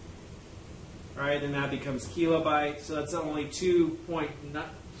 right, then that becomes kilobytes. So that's only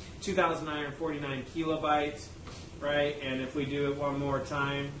 2,949 kilobytes, right? And if we do it one more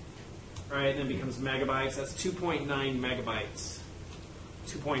time, right, then it becomes megabytes. That's 2.9 megabytes.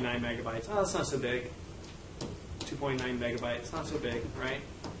 2.9 megabytes. Oh, that's not so big. 2.9 megabytes, not so big, right?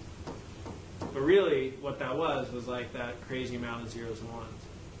 But really, what that was like that crazy amount of zeros and ones.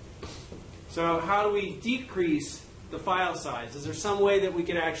 So how do we decrease the file size? Is there some way that we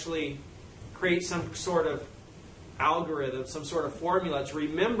could actually create some sort of algorithm, some sort of formula to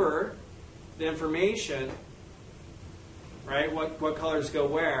remember the information, right? What colors go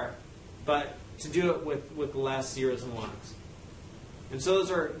where, but to do it with less zeros and ones. And so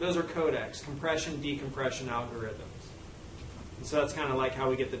those are codecs, compression, decompression algorithms. And so that's kind of like how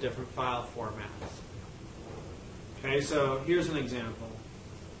we get the different file formats. Okay, so here's an example.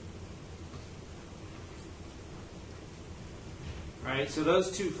 Right, so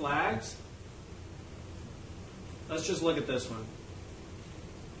those two flags, let's just look at this one.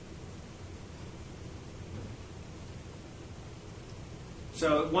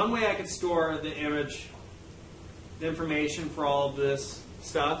 So one way I could store the image, the information for all of this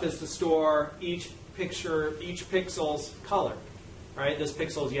stuff is to store each picture, each pixel's color. Right, this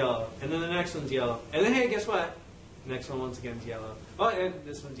pixel's yellow, and then the next one's yellow. And then, hey, guess what? The next one once again is yellow. Oh, and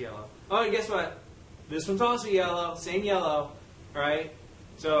this one's yellow. Oh, and guess what? This one's also yellow, same yellow. Right?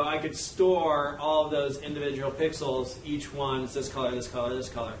 So I could store all of those individual pixels, each one is this color, this color, this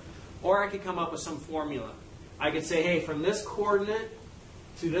color. Or I could come up with some formula. I could say, hey, from this coordinate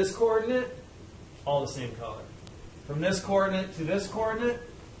to this coordinate, all the same color. From this coordinate to this coordinate,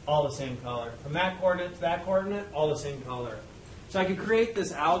 all the same color. From that coordinate to that coordinate, all the same color. So I could create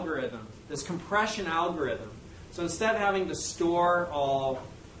this algorithm, this compression algorithm. So instead of having to store all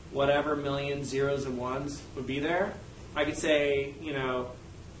whatever million zeros and ones would be there, I could say, you know,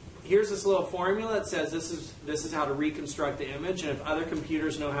 here's this little formula that says this is how to reconstruct the image, and if other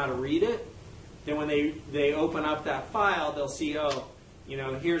computers know how to read it, then when they open up that file, they'll see, oh, you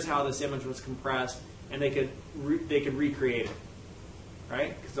know, here's how this image was compressed, and they could recreate it,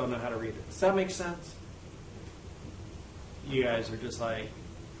 right? Because they'll know how to read it. Does that make sense? You guys are just like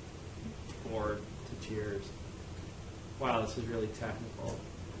bored to tears. Wow, this is really technical.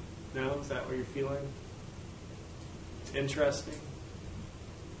 No, is that what you're feeling? Interesting.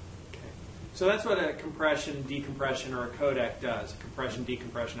 Okay. So that's what a compression, decompression, or a codec does. A compression,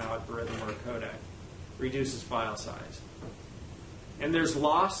 decompression algorithm or a codec reduces file size. And there's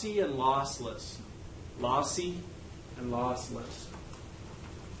lossy and lossless. Lossy and lossless.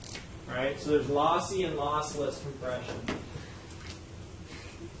 Right? So there's lossy and lossless compression.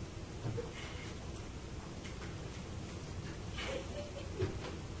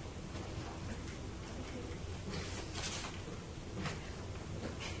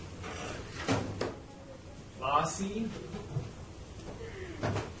 Lossy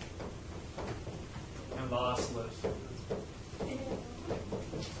and lossless.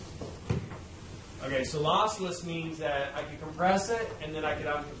 Okay, so lossless means that I can compress it and then I can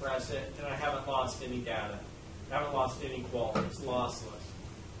uncompress it and I haven't lost any data. I haven't lost any quality. It's lossless.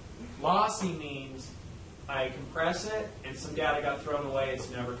 Lossy means I compress it and some data got thrown away. It's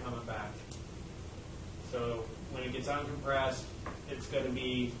never coming back. So when it gets uncompressed, it's going to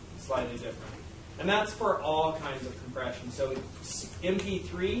be slightly different. And that's for all kinds of compression. So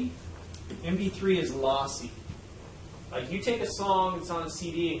MP3 is lossy. Like you take a song that's on a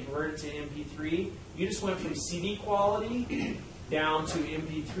CD and convert it to MP3, you just went from CD quality down to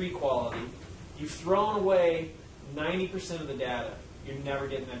MP3 quality. You've thrown away 90% of the data. You're never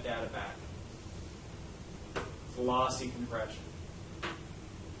getting that data back. It's lossy compression.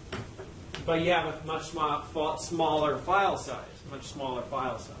 But you have a much smaller file size. Much smaller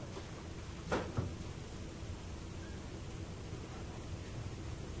file size.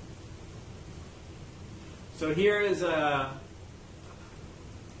 So here is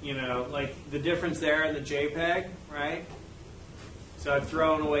like the difference there in the JPEG, right? So I've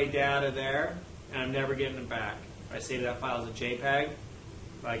thrown away data there, and I'm never getting it back. If I save that file as a JPEG,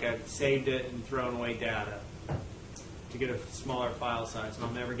 like I've saved it and thrown away data to get a smaller file size, and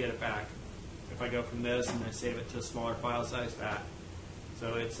I'll never get it back. If I go from this and I save it to a smaller file size, that.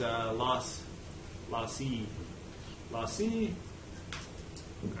 So it's lossy.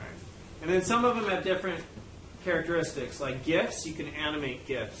 Okay. And then some of them have different characteristics, like GIFs. You can animate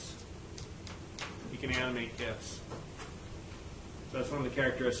GIFs. So that's one of the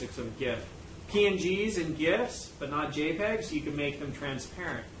characteristics of a GIF. PNGs and GIFs, but not JPEGs, you can make them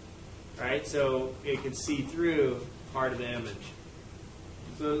transparent, right? So it can see through part of the image.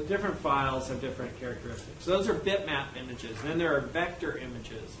 So different files have different characteristics. So those are bitmap images. And then there are vector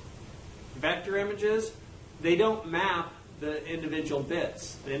images. Vector images, they don't map the individual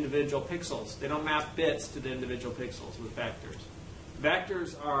bits, the individual pixels. They don't map bits to the individual pixels with vectors.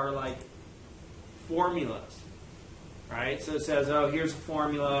 Vectors are like formulas, right? So it says, oh, here's a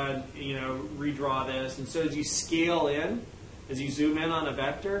formula, you know, redraw this. And so as you scale in, as you zoom in on a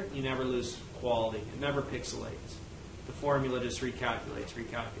vector, you never lose quality. It never pixelates. The formula just recalculates.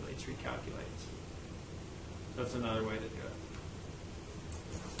 That's another way to do it.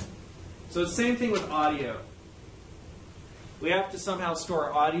 So it's the same thing with audio. We have to somehow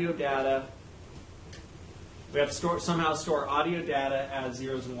store audio data. We have to somehow store audio data as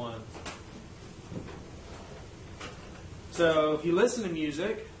zeros and ones. So if you listen to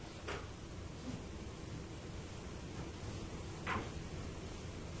music,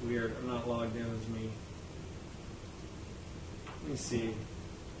 weird, I'm not logged in as me. Let me see.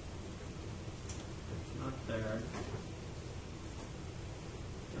 It's not there.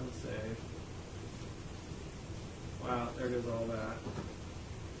 Don't save. Wow, there goes all that.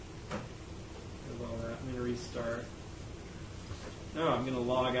 There's all that. I'm going to restart. No, I'm going to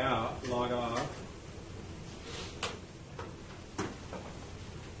log out, log off.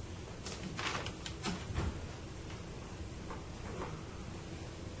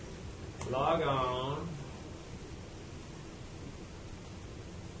 Log on.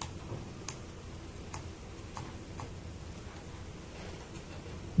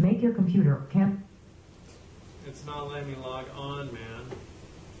 Make your computer camp. It's not letting me log on, man.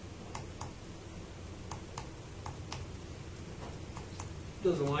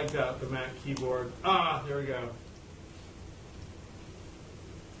 Doesn't like that, the Mac keyboard. Ah, there we go.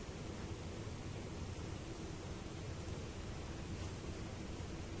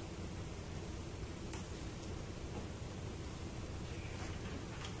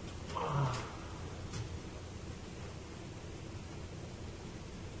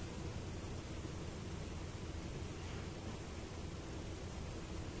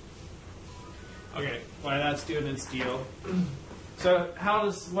 Okay, while that's doing its deal. So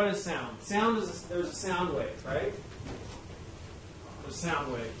what is sound? Sound is, there's a sound wave, right? There's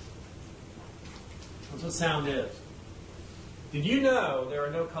sound waves. That's what sound is. Did you know there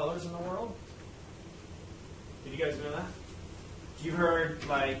are no colors in the world? Did you guys know that? You've heard,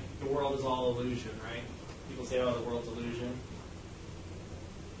 like, the world is all illusion, right? People say, oh, the world's illusion.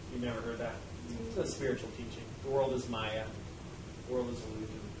 You've never heard that? It's a spiritual teaching. The world is Maya. The world is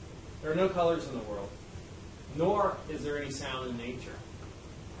illusion. There are no colors in the world, nor is there any sound in nature.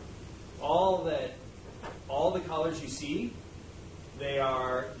 All the colors you see,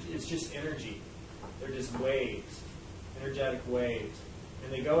 it's just energy. They're just waves, energetic waves.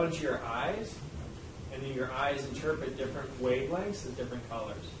 And they go into your eyes, and then your eyes interpret different wavelengths as different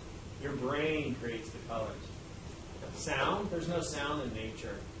colors. Your brain creates the colors. Sound, there's no sound in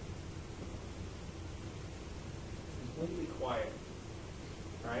nature. It's completely quiet,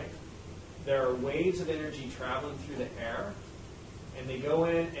 right? There are waves of energy traveling through the air, and they go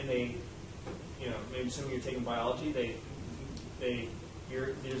in and they, you know, maybe some of you are taking biology,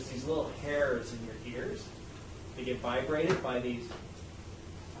 there's these little hairs in your ears. They get vibrated by these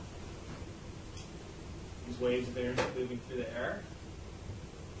waves of energy moving through the air.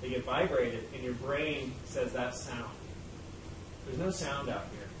 They get vibrated, and your brain says that's sound. There's no sound out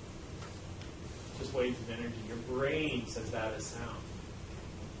here. It's just waves of energy. Your brain says that is sound.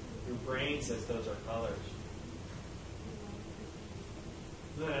 Your brain says those are colors.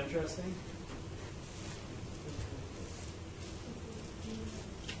 Isn't that interesting?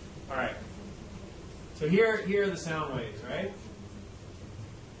 All right. So here are the sound waves, right?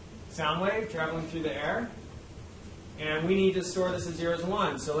 Sound wave traveling through the air. And we need to store this as zeros and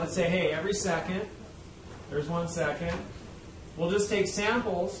ones. So let's say, hey, every second, there's 1 second, we'll just take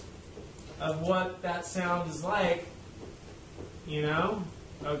samples of what that sound is like, you know?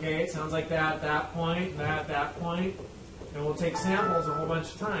 Okay, it sounds like that at that point, that at that point. And we'll take samples a whole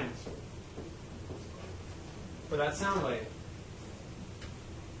bunch of times for that sound wave.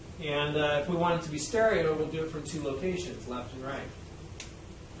 And if we want it to be stereo, we'll do it from 2 locations, left and right.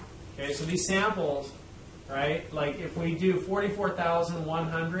 Okay, so these samples, right, like if we do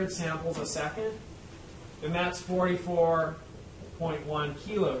 44,100 samples a second, then that's 44.1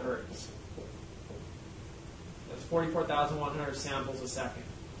 kilohertz. That's 44,100 samples a second.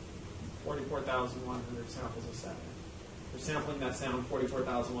 44,100 samples a second. We're sampling that sound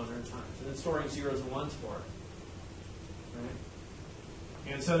 44,100 times. And then storing zeros and ones for it.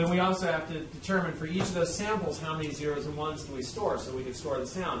 Right? And so then we also have to determine for each of those samples how many zeros and ones do we store so we can store the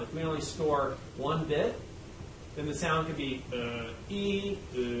sound. If we only store 1 bit, then the sound could be E.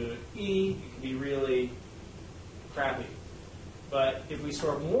 It could be really crappy. But if we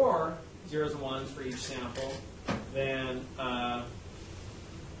store more zeros and ones for each sample, then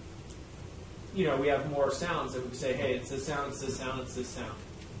we have more sounds that we can say, hey, it's this sound, it's this sound, it's this sound.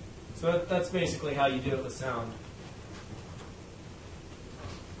 So that's basically how you do it with sound.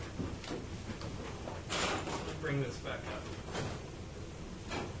 Bring this back up.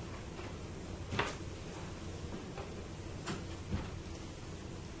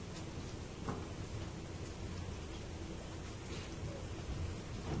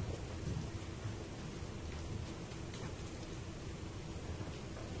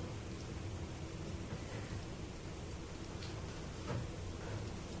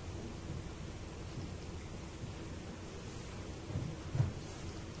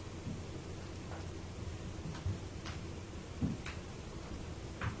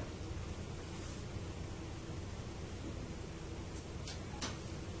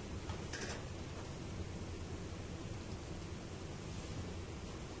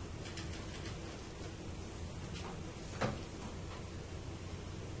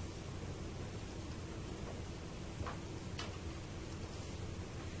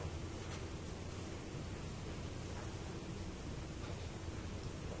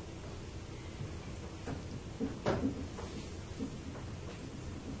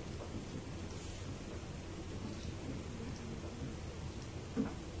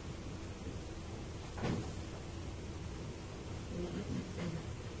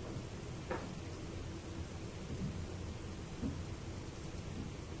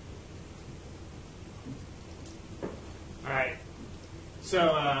 All right.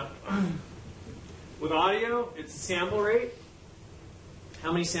 So with audio, it's the sample rate.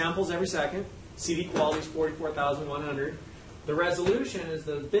 How many samples every second? CD quality is 44,100. The resolution is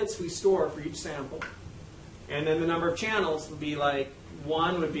the bits we store for each sample. And then the number of channels would be like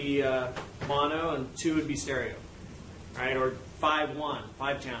 1 would be mono and 2 would be stereo, right? Or 5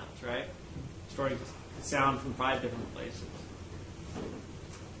 channels, right? Storing sound from 5 different places.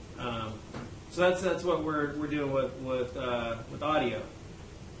 So that's what we're doing with audio.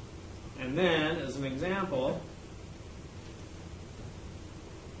 And then, as an example,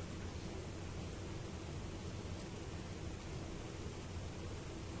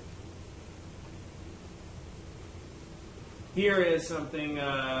 here is something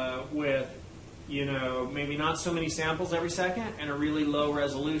with, maybe not so many samples every second and a really low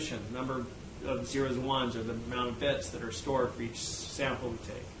resolution, number of zeros and ones, or the amount of bits that are stored for each sample we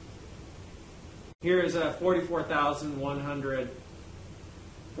take. Here is 44,100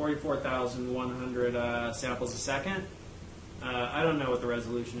 samples a second. I don't know what the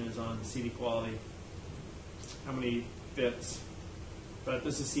resolution is on CD quality, how many bits, but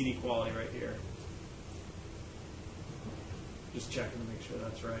this is CD quality right here. Just checking to make sure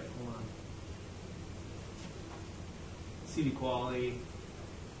that's right. Hold on. CD quality.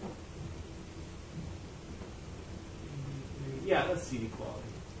 Yeah, that's CD quality.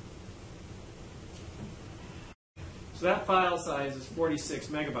 So that file size is 46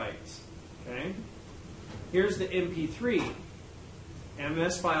 megabytes. Okay. Here's the MP3, and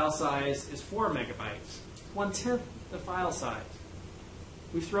this file size is 4 megabytes. 1/10 the file size.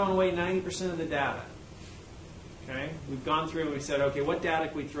 We've thrown away 90% of the data. Okay. We've gone through and we said, okay, what data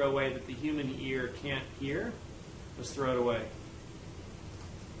can we throw away that the human ear can't hear? Let's throw it away.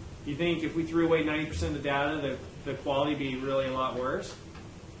 You think if we threw away 90% of the data, the quality would be really a lot worse?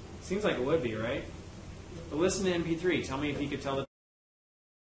 Seems like it would be, right? But listen to MP3. Tell me if you could tell the...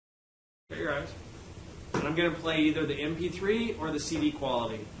 Shut your eyes. And I'm going to play either the MP3 or the CD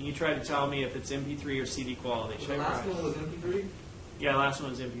quality. And you try to tell me if it's MP3 or CD quality. The last one was MP3? Yeah, the last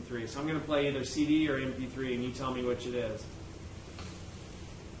one was MP3. So I'm going to play either CD or MP3, and you tell me which it is.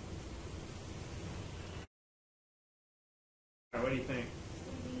 All right, what do you think?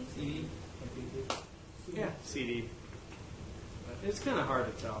 CD? Yeah, CD. But it's kind of hard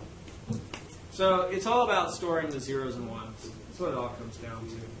to tell. So it's all about storing the zeros and ones. That's what it all comes down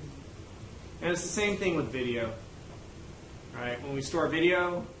to. And it's the same thing with video. Right? When we store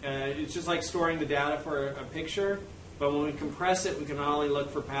video, it's just like storing the data for a picture. But when we compress it, we can not only look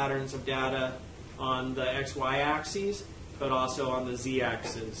for patterns of data on the XY axes, but also on the Z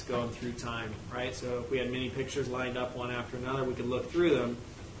axis going through time. Right? So if we had many pictures lined up one after another, we could look through them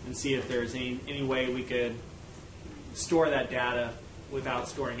and see if there's any way we could store that data without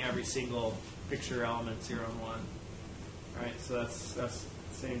storing every single picture element 0 and 1. Right? So that's the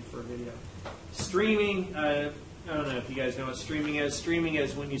same for video. Streaming, I don't know if you guys know what streaming is. Streaming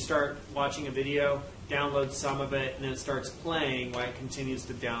is when you start watching a video, download some of it, and then it starts playing while it continues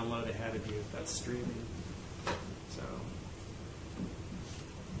to download ahead of you. That's streaming.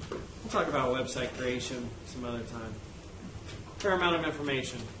 talk about website creation some other time. Fair amount of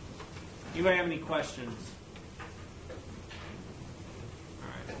information. Anybody have any questions? All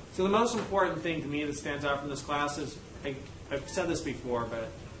right. So the most important thing to me that stands out from this class is, I've said this before, but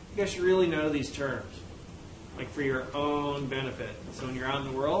you guys should really know these terms, like for your own benefit. So when you're out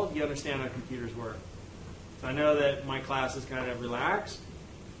in the world, you understand how computers work. So I know that my class is kind of relaxed,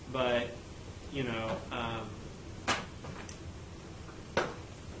 but, you know, I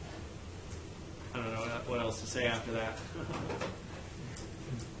don't know what else to say after that.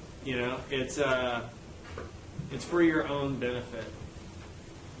 You know, it's for your own benefit,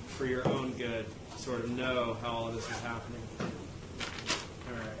 for your own good, to sort of know how all this is happening.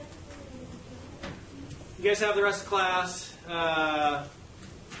 All right. You guys have the rest of class, about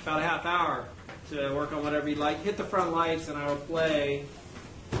a half hour to work on whatever you'd like. Hit the front lights, and I will play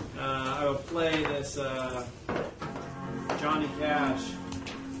this Johnny Cash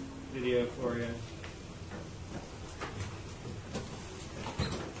video for you.